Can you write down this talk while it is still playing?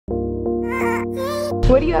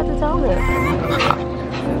What do you have to tell him?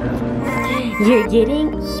 You're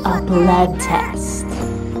getting a blood test.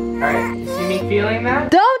 Alright, you see me feeling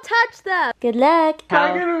that? Don't touch them! Good luck.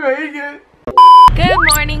 I'm gonna make it. Good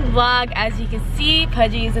morning vlog. As you can see,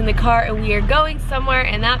 Pudgy is in the car and we are going somewhere,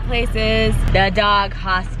 and that place is the dog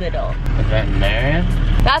hospital. Veterinarian?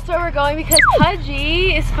 That's where we're going because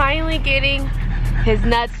Pudgy is finally getting his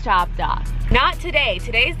nuts chopped off. Not today.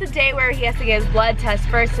 Today's the day where he has to get his blood test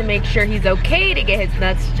first to make sure he's okay to get his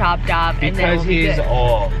nuts chopped off. Because and then we'll be he's good.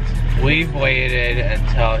 old. We've waited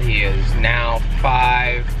until he is now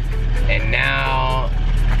 5, and now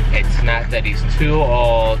it's not that he's too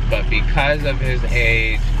old, but because of his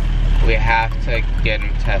age, we have to get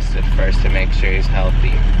him tested first to make sure he's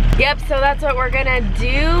healthy. Yep, so that's what we're gonna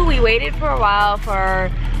do. We waited for a while for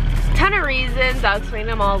a ton of reasons. I'll explain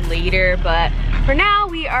them all later, but for now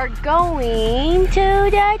we are going to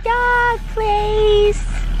the dog place.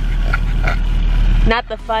 Not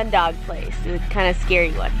the fun dog place, the kind of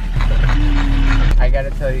scary one. I gotta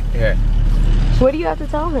tell you, here. What do you have to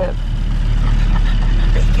tell him?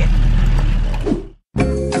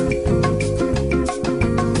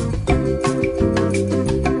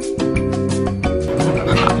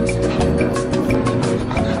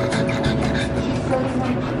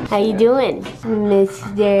 How you doing,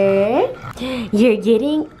 mister? You're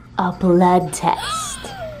getting a blood test.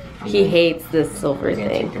 He hates this silver thing.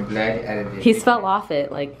 Take the blood out of He's fell off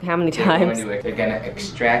it like how many times? They're gonna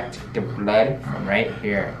extract the blood from right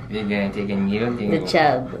here. They're gonna take a needle. The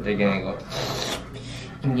chub. They're gonna go.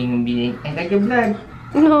 And you're gonna be like, I got your blood.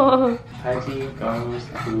 No. Patty goes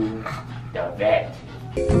to the vet.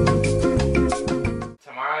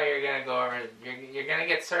 Tomorrow you're gonna go over. You're gonna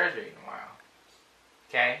get surgery tomorrow.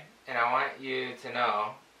 Okay? And I want you to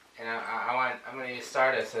know. And I'm gonna use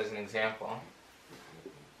Stardust as an example.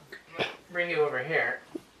 Bring you over here.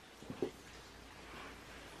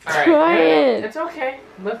 Alright. Try it. It's okay.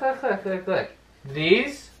 Look.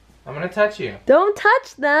 These, I'm gonna touch you. Don't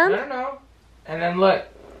touch them. No. And then look.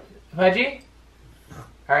 Pudgy?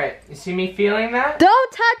 Alright, you see me feeling that?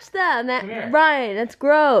 Don't touch them. Come here. Right, that's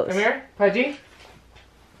gross. Come here, Pudgy.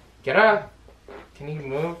 Get up. Can you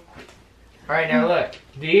move? Alright, now look.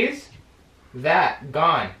 These, that,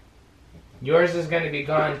 gone. Yours is gonna be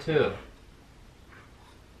gone too.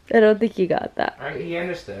 I don't think he got that. Alright, he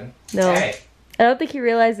understood. No. Hey. I don't think he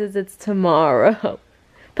realizes it's tomorrow.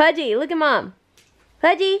 Pudgy, look at mom.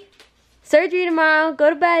 Pudgy, surgery tomorrow. Go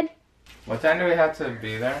to bed. What time do we have to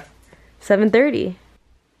be there? 7:30.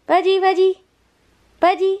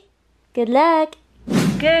 Pudgy. Good luck.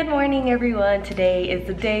 Good morning, everyone. Today is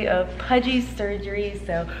the day of Pudgy's surgery,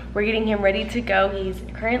 so we're getting him ready to go. He's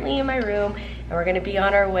currently in my room, and we're gonna be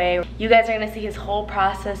on our way. You guys are gonna see his whole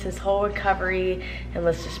process, his whole recovery, and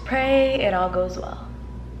let's just pray it all goes well.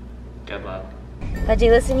 Good luck.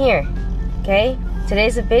 Pudgy, listen here, okay?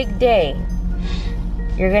 Today's a big day.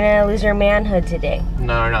 You're gonna lose your manhood today.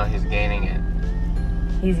 No, he's gaining it.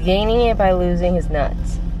 He's gaining it by losing his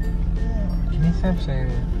nuts. Can you stop saying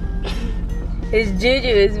that? His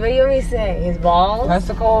jujus, what do you want me to say? His balls?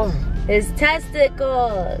 Testicles? His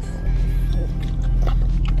testicles.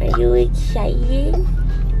 Are you excited?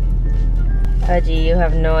 Pudgy, you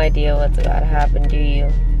have no idea what's about to happen, do you?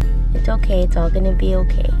 It's okay, it's all gonna be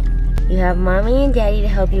okay. You have mommy and daddy to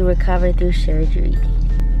help you recover through surgery.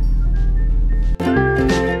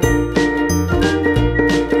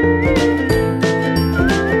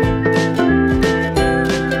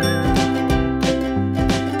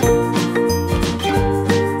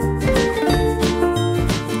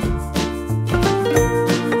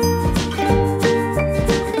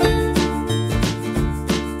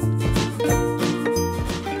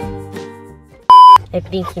 I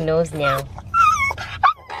think he knows now.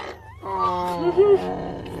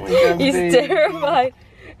 Oh, he's terrified.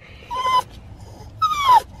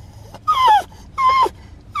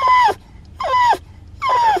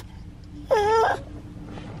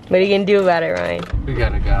 What are you gonna do about it, Ryan? We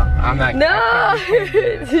gotta go. I'm not. No!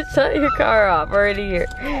 Just shut your car off. We're already here.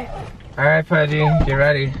 Alright, Pudgy, get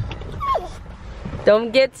ready.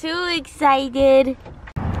 Don't get too excited.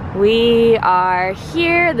 We are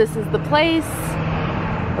here. This is the place.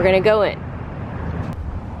 We're gonna go in.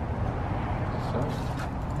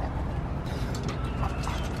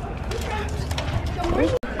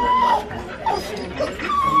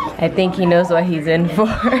 I think he knows what he's in for.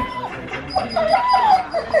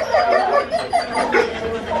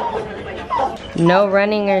 No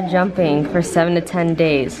running or jumping for 7 to 10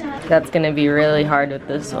 days. That's gonna be really hard with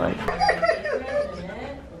this one.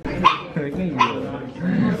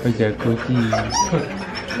 With their cookies.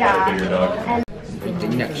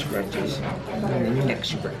 Yeah. neck scratches. Neck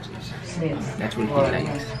scratches. That's what he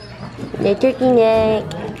likes. The turkey neck.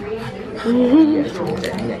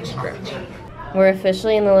 That neck scratch. We're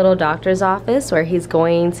officially in the little doctor's office where he's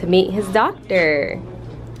going to meet his doctor,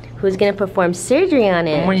 who's gonna perform surgery on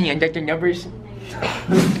it. Morning, and Dr. Numbers.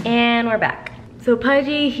 And we're back. So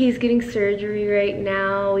Pudgy, he's getting surgery right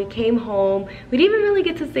now. We came home. We didn't even really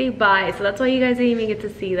get to say bye, so that's why you guys didn't even get to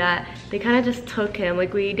see that. They kind of just took him,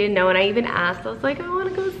 like we didn't know, and I even asked, I was like, I want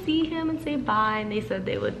to go see him and say bye, and they said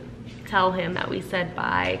they would tell him that we said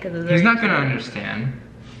bye, because He's not gonna understand.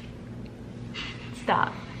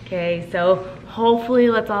 Stop. Okay, so hopefully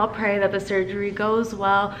let's all pray that the surgery goes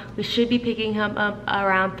well. We should be picking him up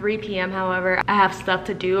around 3 p.m. However, I have stuff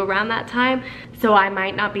to do around that time, so I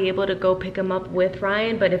might not be able to go pick him up with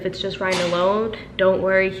Ryan, but if it's just Ryan alone, don't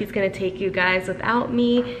worry, he's gonna take you guys without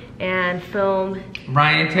me and film.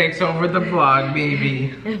 Ryan takes over the vlog,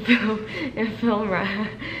 baby.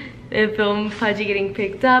 and film Pudgy getting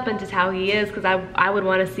picked up and just how he is, because I would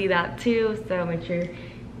want to see that too, so make sure.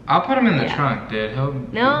 I'll put him in the trunk, dude.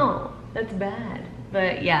 No, that's bad.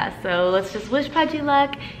 But yeah, so let's just wish Pudgy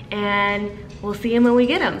luck, and we'll see him when we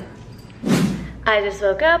get him. I just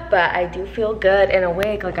woke up, but I do feel good and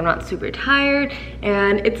awake, like I'm not super tired,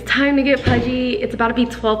 and it's time to get Pudgy. It's about to be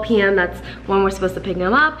 12 p.m. That's when we're supposed to pick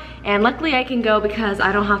him up, and luckily I can go because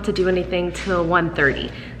I don't have to do anything till 1:30.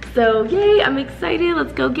 So yay, I'm excited.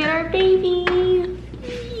 Let's go get our baby.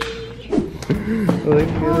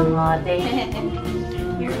 Aw,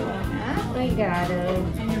 I got him.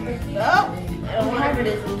 Oh, whatever it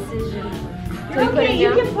is, incision. Okay,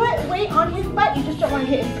 you can put weight on his butt, you just don't want to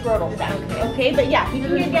hit his scrotal back. Okay, but yeah, he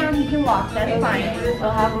can get down, he can walk, that's fine.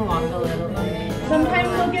 I'll have him walk a little bit. Sometimes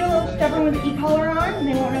they'll get a little stubborn with the e-collar on, and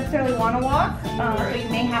they won't necessarily want to walk, so you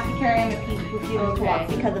may have to carry him if he refuses to walk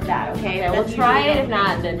because of that, okay? We'll try it, if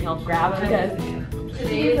not, then he'll grab him because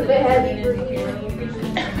he's a bit heavy for me.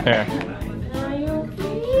 Here. Do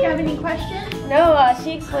you have any questions? No,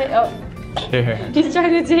 she explained, oh. Here. She's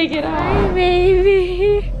trying to take it off. Hi,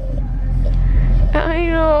 baby. I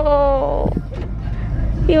know.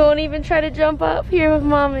 He won't even try to jump up here with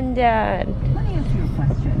mom and dad. Let me ask you a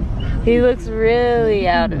question. He looks really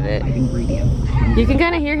out of it. You can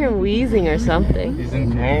kind of hear him wheezing or something. He's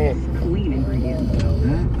in pain. Clean ingredients.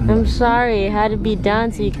 I'm sorry, it had to be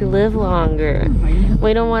done so you could live longer.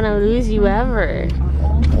 We don't want to lose you ever.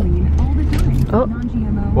 All clean all the time. Oh.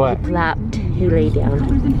 Non-GMO. What? He flapped. He lay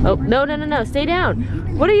down. Oh, no, no, no, no. Stay down.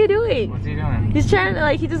 What are you doing? What's he doing? He's trying to,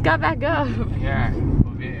 like, he just got back up. Yeah,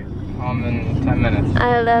 we'll be home in 10 minutes.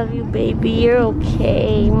 I love you, baby. You're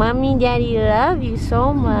okay. Mommy and daddy love you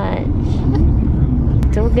so much.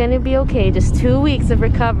 It's all gonna be okay. Just 2 weeks of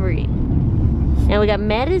recovery. And we got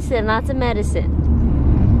medicine, lots of medicine.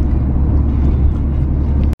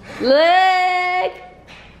 Look!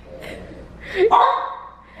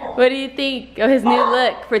 What do you think of his new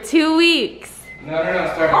look for 2 weeks? No,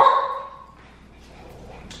 start.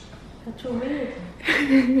 That's what weird.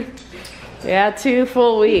 Yeah, 2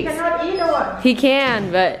 full weeks. He cannot eat or what? He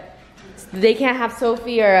can, but they can't have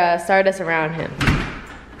Sophie or Stardust around him.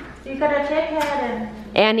 So you gotta check head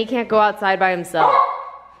And he can't go outside by himself.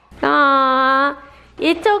 Aww,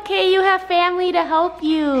 it's okay, you have family to help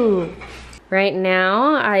you. Right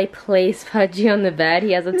now, I place Pudgy on the bed.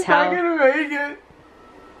 He has a towel. I'm not gonna make it.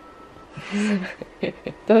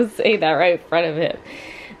 Don't say that right in front of him.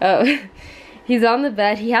 Oh, he's on the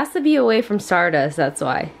bed. He has to be away from Stardust, that's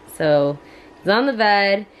why. So, he's on the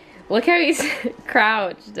bed. Look how he's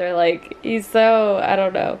crouched. Or like, he's so, I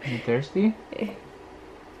don't know. You thirsty?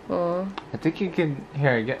 Aw. I think you can,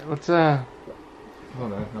 here, let's hold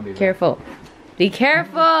on, I'll be back. Careful. Be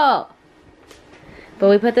careful! But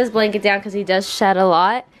we put this blanket down because he does shed a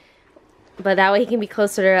lot. But that way he can be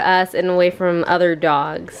closer to us and away from other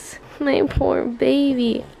dogs. My poor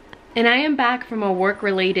baby. And I am back from a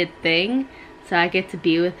work-related thing. So I get to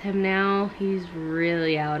be with him now. He's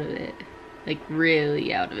really out of it. Like,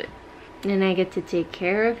 really out of it. And I get to take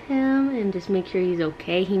care of him and just make sure he's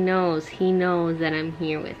okay. He knows that I'm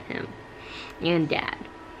here with him. And Dad.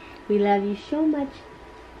 We love you so much.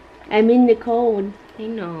 I'm in the cold. I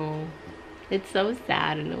know. It's so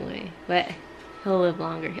sad in a way. But he'll live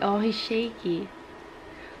longer. Oh, he's shaky.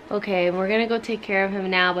 Okay, we're gonna go take care of him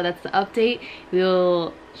now, but that's the update.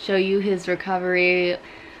 We'll show you his recovery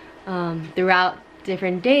throughout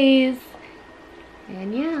different days.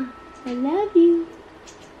 And yeah, I love you.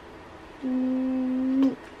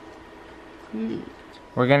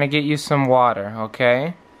 We're gonna get you some water,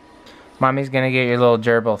 okay? Mommy's gonna get your little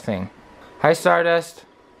gerbil thing. Hi, Stardust.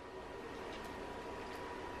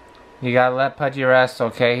 You gotta let Pudgy rest,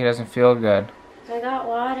 okay? He doesn't feel good. I got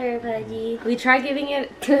water. water, Pudgy. We tried giving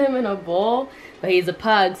it to him in a bowl, but he's a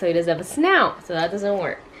pug, so he doesn't have a snout, so that doesn't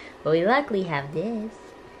work. But we luckily have this.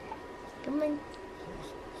 Come on.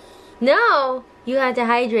 No! You have to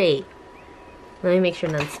hydrate. Let me make sure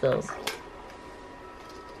none spills.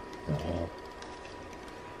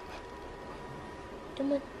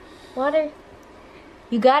 Come on. Water.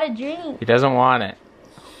 You gotta drink. He doesn't want it.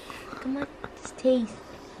 Come on. Just taste.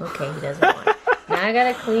 Okay, he doesn't want it. Now I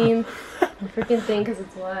gotta clean the freaking thing because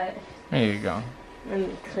it's wet. There you go.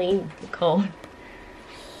 And clean the cone.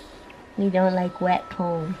 We don't like wet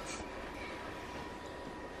cones.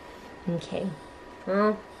 Okay.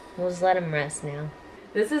 Well, we'll just let him rest now.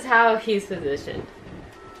 This is how he's positioned.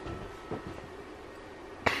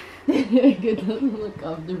 It doesn't look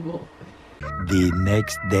comfortable. The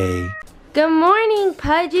next day. Good morning,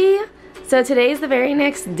 Pudgy. So today's the very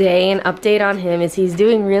next day. An update on him is he's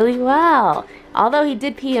doing really well. Although he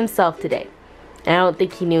did pee himself today. And I don't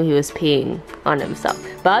think he knew he was peeing on himself.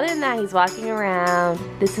 But other than that, he's walking around.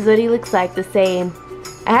 This is what he looks like, the same.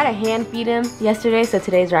 I had to hand feed him yesterday, so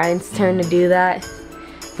today's Ryan's turn to do that.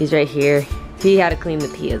 He's right here. He had to clean the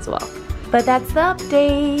pee as well. But that's the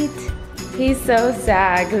update. He's so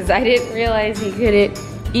sad because I didn't realize he couldn't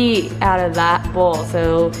eat out of that bowl.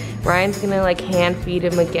 So Ryan's gonna like hand feed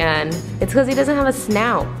him again. It's because he doesn't have a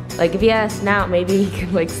snout. Like if he had a snout, maybe he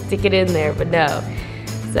could like stick it in there, but no.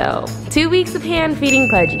 So 2 weeks of hand feeding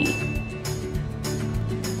Pudgy.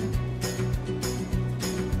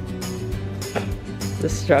 The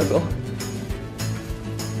struggle.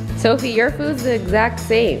 Sophie, your food's the exact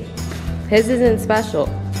same. His isn't special.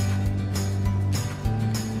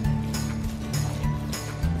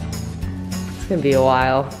 It's gonna be a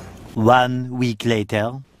while. 1 week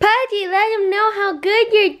later. Pudgy, let him know how good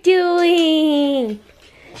you're doing.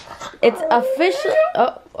 It's official.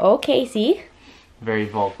 Oh, Casey. Very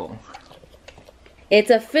vocal. It's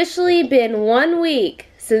officially been 1 week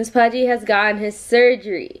since Pudgy has gotten his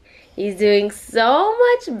surgery. He's doing so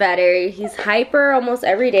much better. He's hyper almost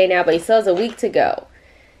every day now, but he still has a week to go.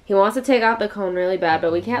 He wants to take out the cone really bad,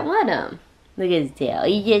 but we can't let him. Look at his tail.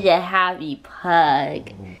 He's just a happy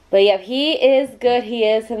pug. But yeah, he is good. He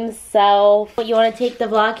is himself. You want to take the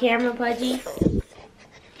vlog camera, Pudgy?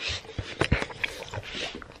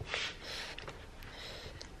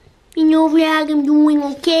 You know, vlog, I'm doing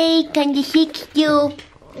okay. Kinda sick still.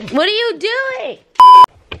 What are you doing?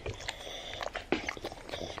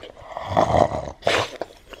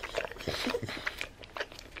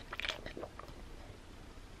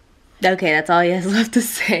 Okay, that's all he has left to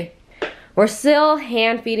say. We're still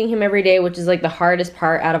hand feeding him every day, which is like the hardest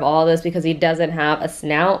part out of all this because he doesn't have a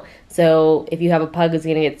snout. So if you have a pug who's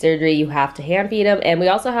gonna get surgery, you have to hand feed him. And we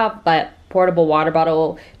also have that portable water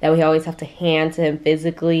bottle that we always have to hand to him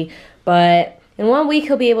physically. But in 1 week,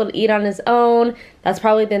 he'll be able to eat on his own. That's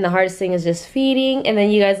probably been the hardest thing, is just feeding. And then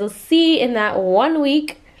you guys will see in that 1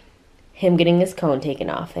 week, him getting his cone taken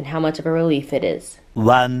off and how much of a relief it is.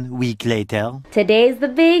 1 week later. Today's the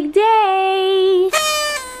big day.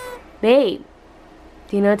 Babe,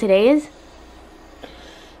 do you know what today is?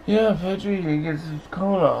 Yeah, Pudgy, he gets his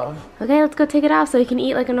cone off. Okay, let's go take it off so he can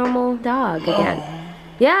eat like a normal dog again.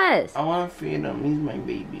 Yes. I want to feed him. He's my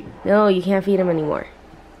baby. No, you can't feed him anymore.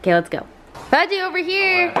 Okay, let's go. Pudgy, over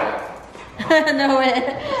here. No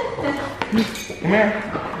way. Come here.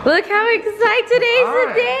 Look how excited today's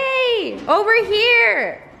the day. Over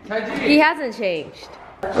here. Pudgy. He hasn't changed.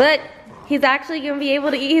 Look, he's actually gonna be able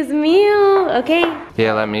to eat his meal. Okay.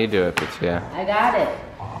 Yeah, let me do it, Pattiya. I got it.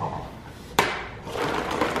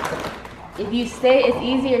 If you stay, it's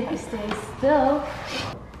easier if you stay still.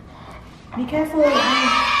 Be careful.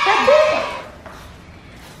 That's it.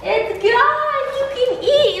 It's gone. You can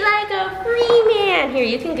eat like a free man. Here,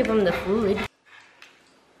 you can give him the food.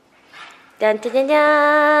 Dun dun dun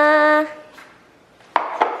dun.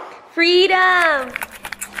 Freedom.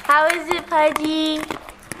 How is it, Pudgy?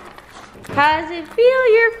 How does it feel?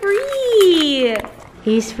 You're free.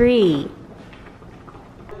 He's free.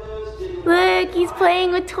 Look, he's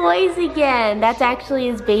playing with toys again. That's actually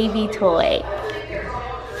his baby toy.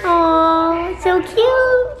 Oh, so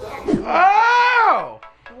cute. Oh!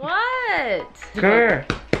 What? Come here.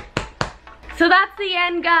 So that's the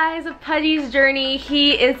end, guys, of Pudgy's journey.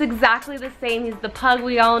 He is exactly the same. He's the pug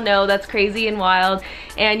we all know that's crazy and wild.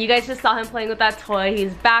 And you guys just saw him playing with that toy.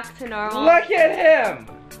 He's back to normal. Look at him!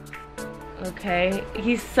 Okay,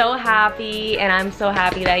 he's so happy, and I'm so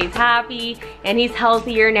happy that he's happy, and he's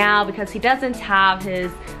healthier now because he doesn't have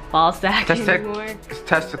his ball sack anymore. It's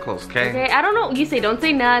testicles, okay? Okay, I don't know. You say don't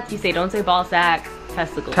say nuts. You say don't say ball sack.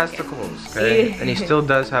 Testicles. Testicles, okay? And he still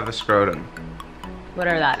does have a scrotum.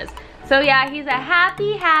 Whatever that is. So yeah, he's a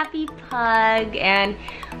happy pug, and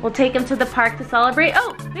we'll take him to the park to celebrate.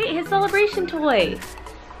 Oh, wait, his celebration toy.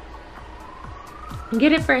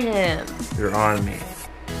 Get it for him. You're on me.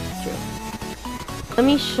 Let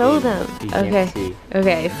me show them. Okay.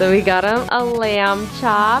 Okay, so we got him a lamb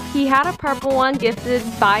chop. He had a purple one gifted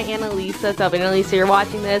by Annalisa. So if Annalisa, you're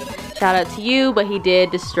watching this, shout out to you, but he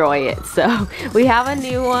did destroy it. So we have a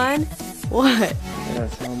new one. What?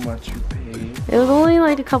 That's how much you paid. It was only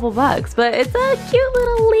like a couple bucks, but it's a cute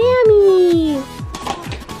little lammy.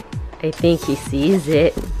 I think he sees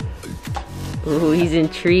it. Ooh, he's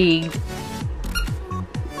intrigued.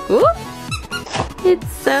 Ooh, it's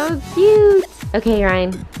so cute. Okay,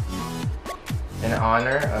 Ryan. In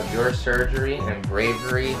honor of your surgery and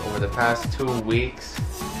bravery over the past 2 weeks,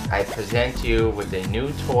 I present you with a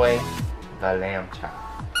new toy, the lamb chop.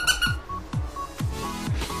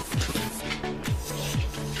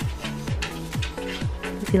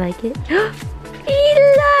 Does he like it? He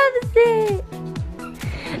loves it!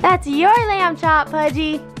 That's your lamb chop,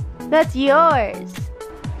 Pudgy. That's yours.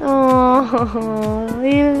 Oh,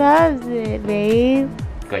 he loves it, babe.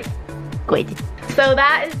 Good. Good. So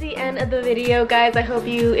that is the end of the video, guys. I hope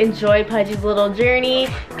you enjoyed Pudgy's little journey.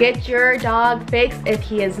 Get your dog fixed if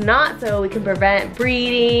he is not, so we can prevent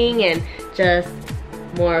breeding and just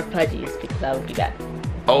more of Pudgy's, because that would be bad.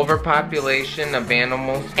 Overpopulation of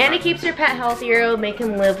animals. And it keeps your pet healthier, it'll make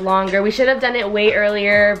him live longer. We should have done it way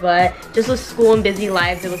earlier, but just with school and busy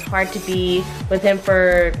lives, it was hard to be with him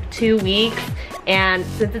for 2 weeks. And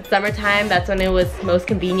since it's summertime, that's when it was most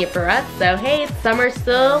convenient for us. So hey, it's summer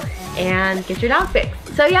still, and get your dog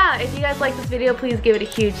fixed. So yeah, if you guys like this video, please give it a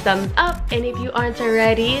huge thumbs up. And if you aren't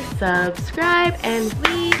already, subscribe, and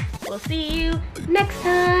we will see you next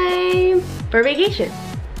time for vacation.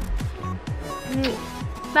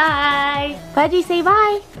 Bye. Pudgy, say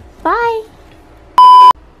bye. Bye.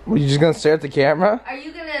 Were you just gonna stare at the camera? Are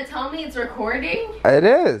you gonna tell me it's recording? It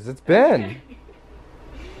is. It's been.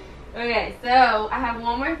 Okay, so I have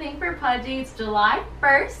one more thing for Pudgy. It's July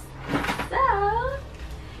 1st. So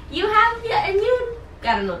you have, yeah, and you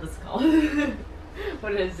gotta know what this is called.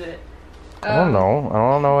 What is it? I don't know. I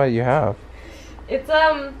don't know what you have. It's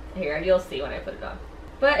here, you'll see when I put it on.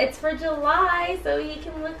 But it's for July, so he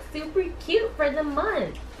can look super cute for the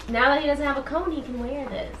month. Now that he doesn't have a cone, he can wear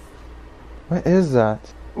this. What is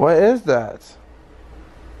that? What is that?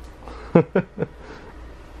 You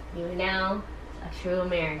are now a true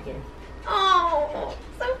American. Oh,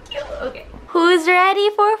 so cute. Okay. Who's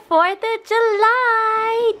ready for 4th of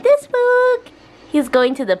July? This book. He's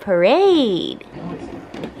going to the parade.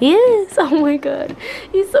 He is. Oh my god.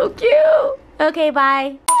 He's so cute. Okay,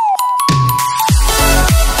 bye.